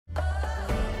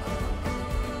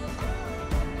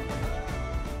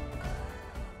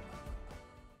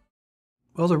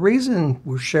Well, the reason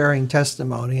we're sharing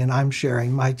testimony, and I'm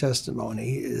sharing my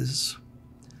testimony, is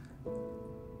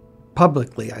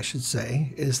publicly, I should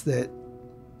say, is that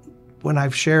when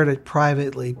I've shared it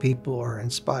privately, people are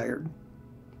inspired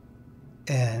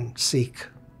and seek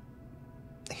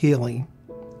healing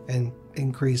and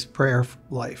increased prayer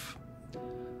life.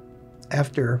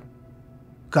 After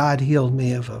God healed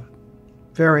me of a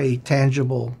very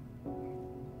tangible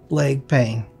leg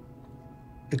pain,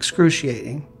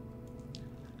 excruciating,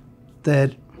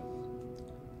 that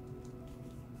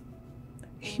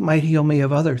he might heal me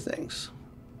of other things.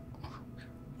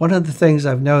 One of the things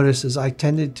I've noticed is I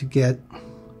tended to get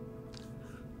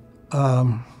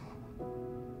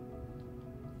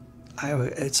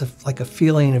like a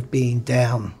feeling of being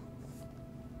down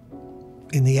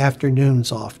in the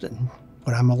afternoons often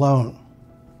when I'm alone.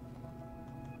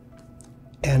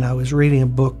 And I was reading a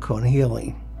book on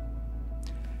healing,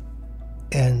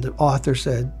 and the author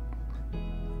said,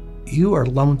 you are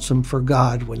lonesome for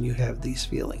God when you have these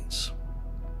feelings.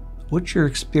 What you're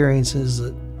experiencing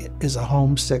is a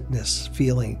homesickness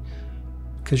feeling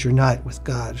because you're not with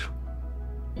God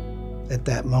at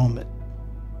that moment.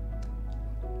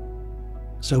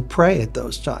 So pray at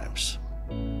those times.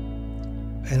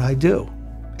 And I do,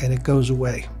 and it goes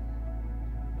away.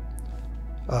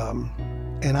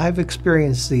 And I've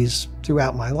experienced these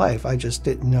throughout my life. I just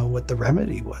didn't know what the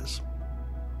remedy was.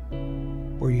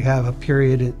 Where you have a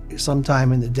period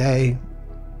sometime in the day.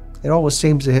 It always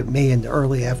seems to hit me in the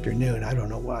early afternoon. I don't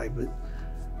know why, but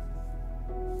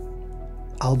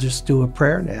I'll just do a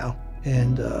prayer now.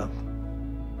 And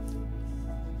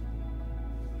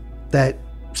that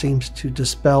seems to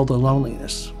dispel the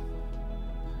loneliness.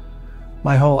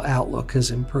 My whole outlook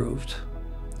has improved.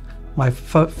 My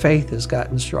faith has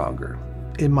gotten stronger.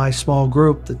 In my small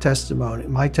group,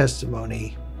 my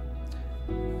testimony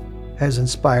has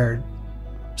inspired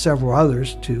several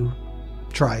others to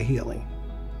try healing.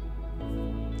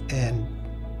 And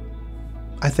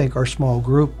I think our small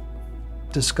group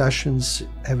discussions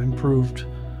have improved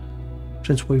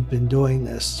since we've been doing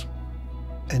this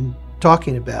and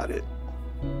talking about it.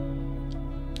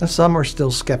 Now, some are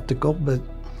still skeptical, but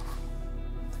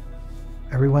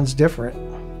everyone's different,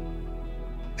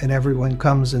 and everyone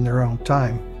comes in their own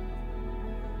time.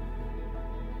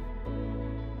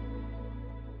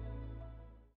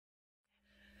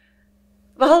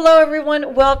 Well, hello,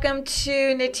 everyone. Welcome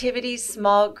to Nativity's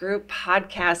Small Group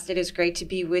Podcast. It is great to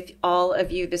be with all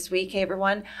of you this week. Hey,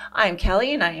 everyone. I'm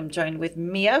Kelly, and I am joined with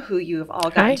Mia, who you have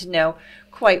all gotten to know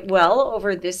quite well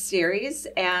over this series,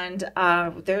 and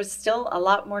there's still a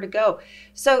lot more to go.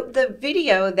 So the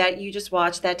video that you just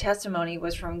watched, that testimony,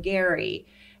 was from Gary,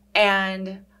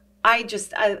 and I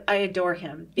adore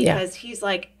him because he's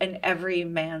like an every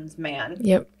man's man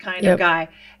kind of guy.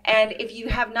 And if you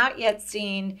have not yet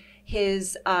seen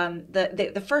his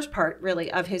the first part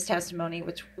really of his testimony,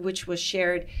 which was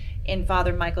shared in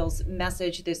Father Michael's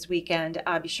message this weekend,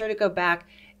 be sure to go back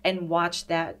and watch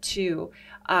that too,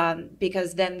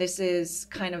 because then this is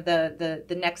kind of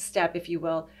the next step, if you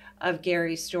will, of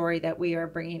Gary's story that we are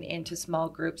bringing into small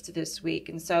groups this week.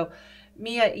 And so,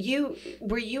 Mia,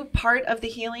 were you part of the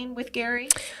healing with Gary?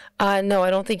 No, I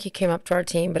don't think he came up to our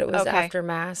team, but it was after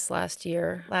Mass last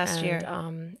year.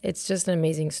 It's just an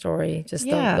amazing story. Just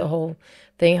the whole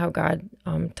thing, how God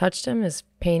touched him. His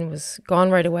pain was gone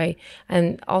right away.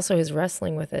 And also his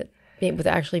wrestling with it, with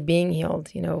actually being healed.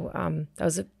 That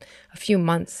was a few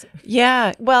months.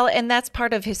 Yeah. Well, and that's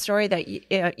part of his story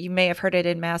that you may have heard it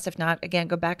in Mass. If not, again,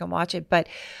 go back and watch it. But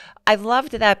I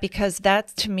loved that because that,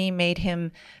 to me, made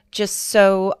him just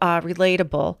so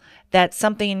relatable, that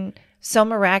something so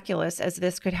miraculous as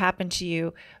this could happen to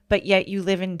you, but yet you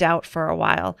live in doubt for a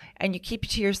while and you keep it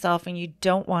to yourself and you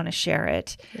don't want to share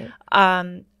it.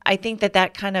 I think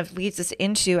that kind of leads us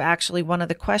into actually one of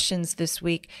the questions this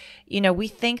week. We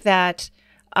think that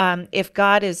if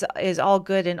God is all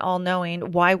good and all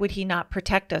knowing, why would he not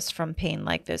protect us from pain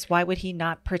like this? Why would he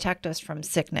not protect us from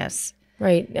sickness?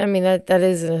 Right. I mean, that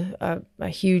is a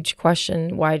huge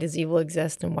question. Why does evil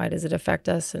exist and why does it affect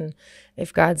us? And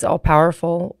if God's all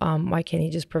powerful, why can't he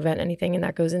just prevent anything? And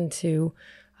that goes into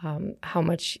how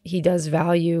much he does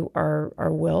value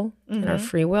our will and our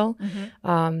free will.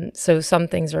 So some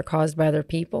things are caused by other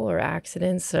people or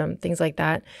accidents, things like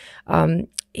that.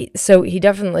 So he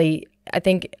definitely, I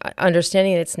think,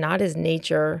 understanding that it's not his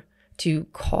nature to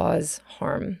cause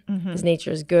harm. His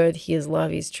nature is good. He is love.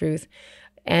 He's truth.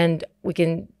 And we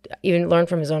can even learn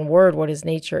from his own word what his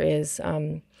nature is.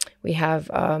 We have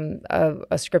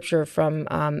a scripture from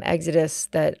Exodus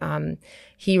that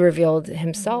he revealed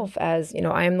himself as,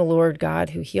 I am the Lord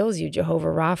God who heals you, Jehovah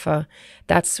Rapha.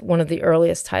 That's one of the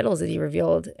earliest titles that he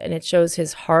revealed, and it shows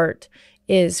his heart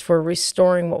is for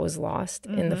restoring what was lost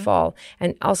in the fall.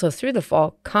 And also through the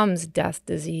fall comes death,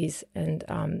 disease,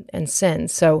 and sin.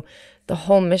 So the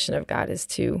whole mission of God is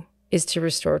to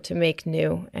restore, to make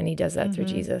new, and he does that through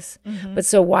Jesus. But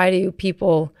so why do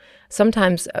people,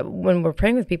 sometimes when we're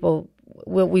praying with people,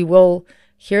 we will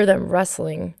hear them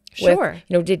wrestling with,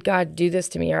 did God do this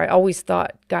to me? Or I always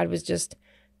thought God was just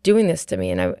doing this to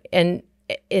me. And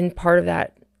in part of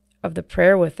that, of the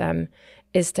prayer with them,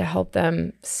 is to help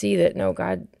them see that, no,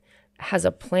 God has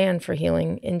a plan for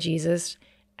healing in Jesus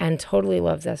and totally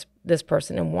loves this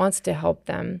person and wants to help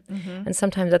them. And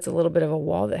sometimes that's a little bit of a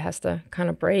wall that has to kind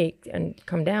of break and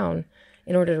come down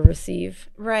in order to receive.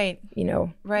 Right.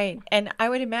 Right. And I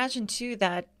would imagine too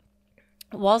that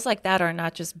walls like that are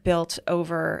not just built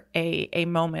over a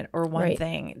moment or one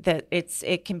thing, that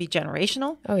it can be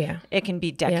generational. Oh yeah. It can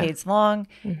be decades long.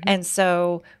 And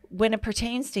so when it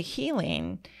pertains to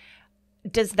healing,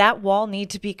 does that wall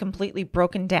need to be completely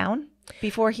broken down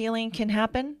before healing can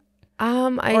happen?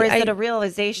 Or is it a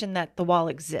realization that the wall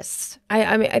exists?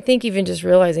 I mean, I think even just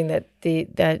realizing that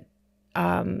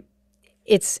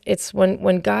it's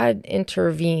when God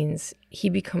intervenes, he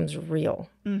becomes real.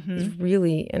 He's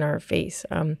really in our face.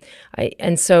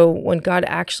 And so when God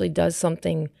actually does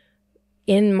something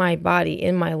in my body,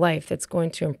 in my life, that's going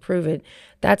to improve it,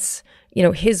 that's,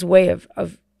 his way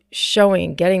of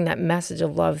showing, getting that message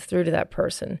of love through to that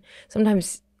person.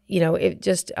 Sometimes, it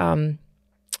just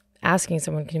asking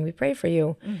someone, can we pray for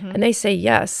you? And they say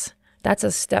yes. That's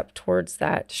a step towards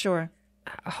that. Sure.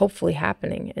 Hopefully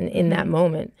happening in that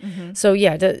moment. So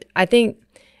yeah, I think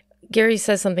Gary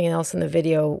says something else in the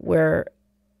video where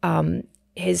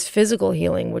his physical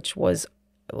healing, which was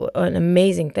an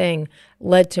amazing thing,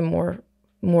 led to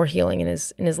more healing in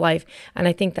his life. And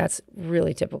I think that's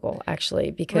really typical, actually,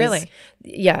 because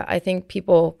yeah, I think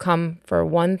people come for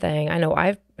one thing. I know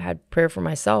I've had prayer for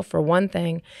myself for one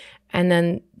thing, and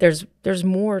then there's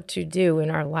more to do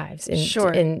in our lives.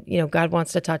 And God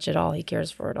wants to touch it all. He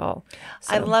cares for it all.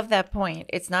 So. I love that point.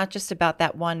 It's not just about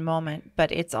that one moment,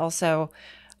 but it's also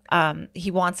he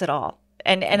wants it all.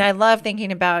 And I love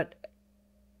thinking about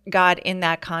God in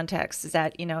that context, is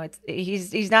that,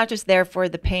 he's not just there for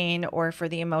the pain or for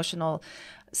the emotional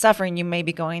suffering you may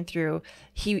be going through.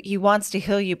 He wants to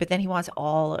heal you, but then he wants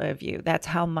all of you. That's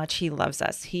how much he loves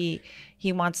us. He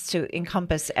wants to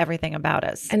encompass everything about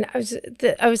us. And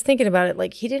I was thinking about it,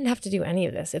 like, he didn't have to do any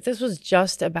of this. If this was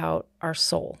just about our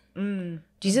soul,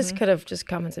 Jesus could have just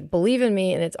come and said, believe in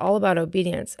me, and it's all about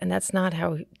obedience. And that's not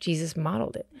how Jesus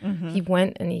modeled it. He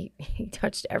went and he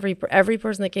touched every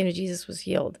person that came to Jesus was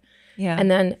healed. Yeah.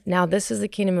 And then, now this is the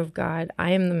kingdom of God.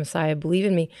 I am the Messiah. Believe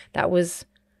in me. That was,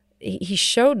 he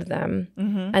showed them,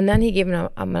 and then he gave them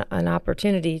an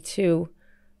opportunity to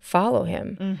follow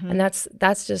him. And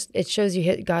that's just, it shows you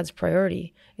hit God's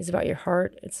priority. It's about your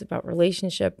heart. It's about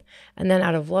relationship. And then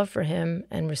out of love for him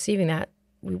and receiving that,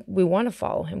 we want to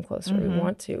follow him closer. We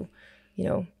want to,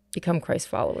 become Christ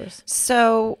followers.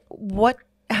 So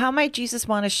how might Jesus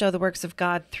want to show the works of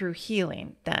God through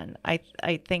healing then? I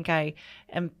think I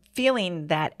am feeling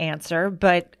that answer,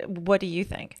 but what do you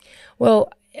think?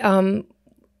 Well,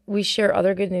 we share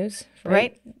other good news,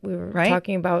 right? We were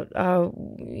talking about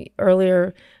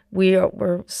earlier.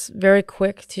 We're very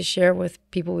quick to share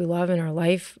with people we love in our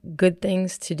life good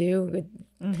things to do,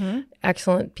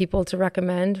 excellent people to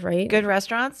recommend, right? Good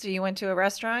restaurants. You went to a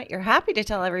restaurant. You're happy to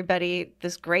tell everybody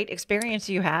this great experience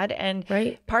you had, and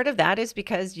part of that is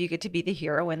because you get to be the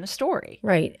hero in the story,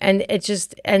 right? And it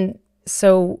just, and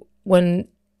so when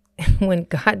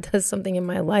God does something in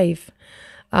my life,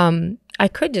 I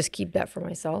could just keep that for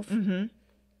myself.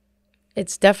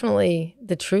 It's definitely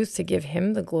the truth to give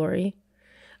him the glory.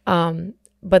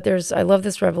 But I love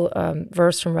this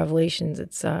verse from Revelations.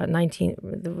 It's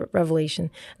Revelation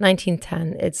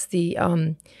 19:10. It's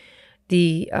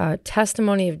the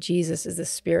testimony of Jesus is the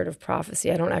spirit of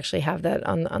prophecy. I don't actually have that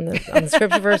on the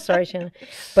scripture verse. Sorry, Shannon.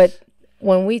 But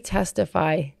when we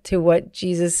testify to what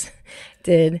Jesus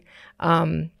did,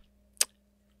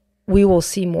 we will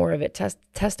see more of it.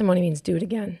 Testimony means do it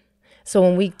again. So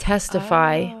when we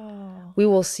testify, we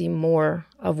will see more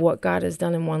of what God has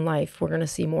done in one life. We're going to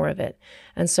see more of it.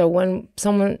 And so when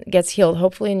someone gets healed,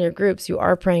 hopefully in your groups, you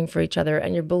are praying for each other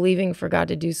and you're believing for God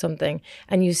to do something,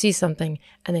 and you see something,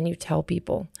 and then you tell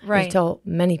people. Right. You tell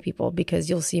many people, because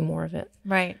you'll see more of it.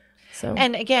 Right. So,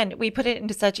 and again, we put it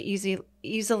into such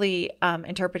easily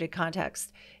interpreted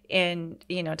context in,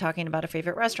 talking about a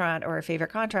favorite restaurant or a favorite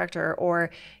contractor, or,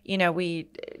 we,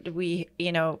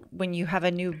 when you have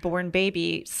a newborn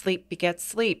baby, sleep begets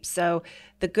sleep. So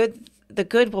the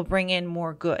good will bring in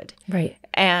more good. right.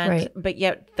 And, Right. but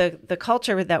yet the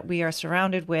culture that we are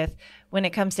surrounded with when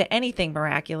it comes to anything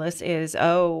miraculous is,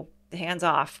 oh, hands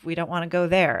off. We don't want to go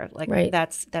there. Like Right.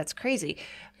 that's crazy.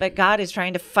 But God is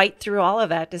trying to fight through all of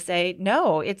that to say,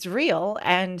 no, it's real.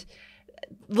 And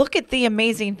look at the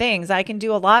amazing things. I can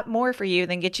do a lot more for you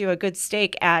than get you a good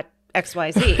steak at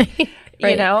XYZ.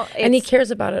 Right. And he It's- cares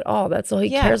about it all. That's all. He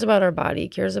Yeah. cares about our body. He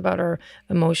cares about our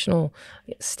emotional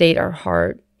state, our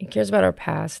heart. He cares about our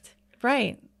past.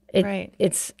 right. It, Right.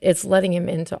 It's letting him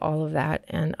into all of that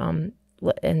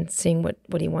and seeing what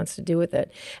he wants to do with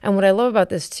it. And what I love about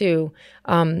this too,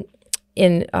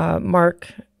 in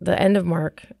Mark, the end of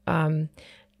Mark,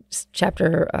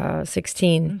 chapter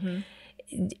 16,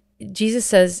 Jesus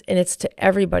says, and it's to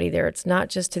everybody there. It's not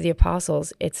just to the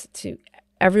apostles. It's to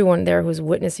everyone there who's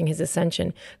witnessing his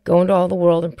ascension. Go into all the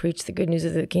world and preach the good news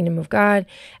of the kingdom of God.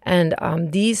 And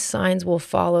these signs will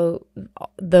follow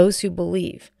those who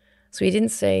believe. So he didn't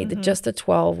say that just the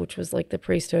 12, which was like the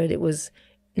priesthood. It was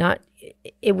not.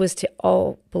 It was to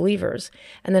all believers.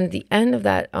 And then at the end of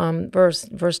that verse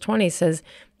 20 says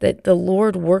that the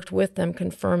Lord worked with them,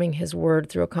 confirming his word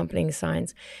through accompanying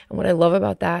signs. And what I love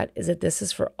about that is that this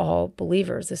is for all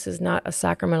believers. This is not a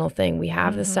sacramental thing. We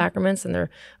have the sacraments, and they're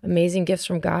amazing gifts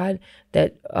from God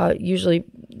that usually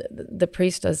the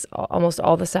priest does almost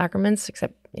all the sacraments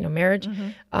except, marriage.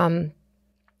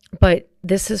 But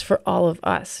this is for all of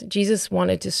us. Jesus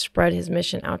wanted to spread his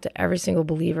mission out to every single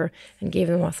believer and gave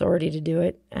them authority to do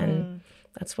it. And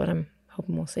that's what I'm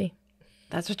hoping we'll see.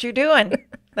 That's what you're doing.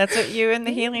 That's what you and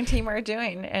the healing team are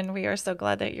doing. And we are so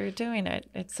glad that you're doing it.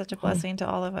 It's such a blessing to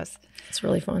all of us. It's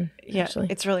really fun. Yeah, actually.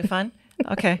 it's really fun.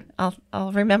 Okay,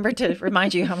 I'll remember to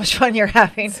remind you how much fun you're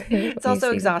having. It's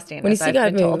also exhausting. When you as see I've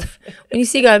God been told. move, when you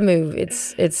see God move,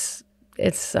 it's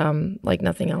like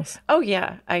nothing else. Oh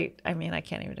yeah, I mean I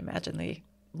can't even imagine the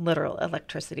literal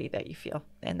electricity that you feel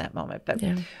in that moment. But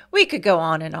Yeah. we could go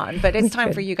on and on. But it's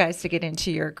time for you guys to get into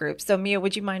your group. So Mia,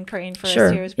 would you mind praying for us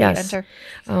here as we Yes.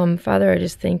 enter? Father, I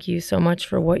just thank you so much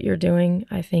for what you're doing.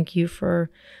 I thank you for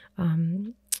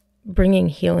bringing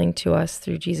healing to us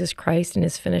through Jesus Christ and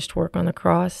his finished work on the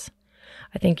cross.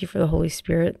 I thank you for the Holy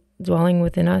Spirit dwelling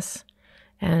within us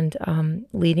and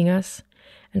leading us.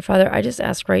 And Father, I just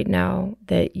ask right now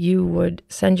that you would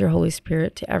send your Holy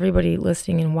Spirit to everybody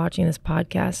listening and watching this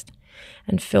podcast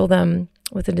and fill them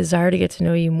with a desire to get to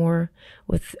know you more,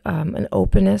 with an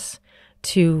openness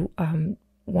to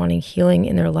wanting healing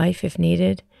in their life if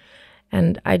needed.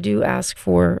 And I do ask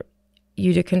for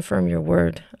you to confirm your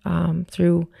word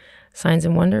through signs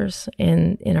and wonders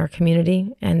in our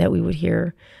community, and that we would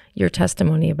hear your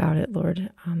testimony about it, Lord.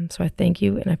 So I thank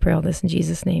you, and I pray all this in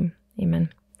Jesus' name.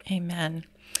 Amen. Amen.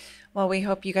 Well, we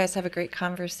hope you guys have a great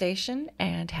conversation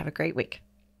and have a great week.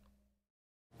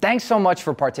 Thanks so much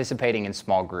for participating in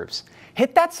small groups.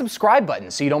 Hit that subscribe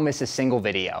button so you don't miss a single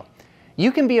video.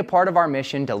 You can be a part of our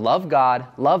mission to love God,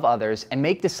 love others, and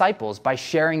make disciples by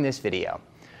sharing this video.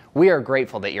 We are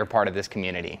grateful that you're part of this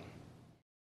community.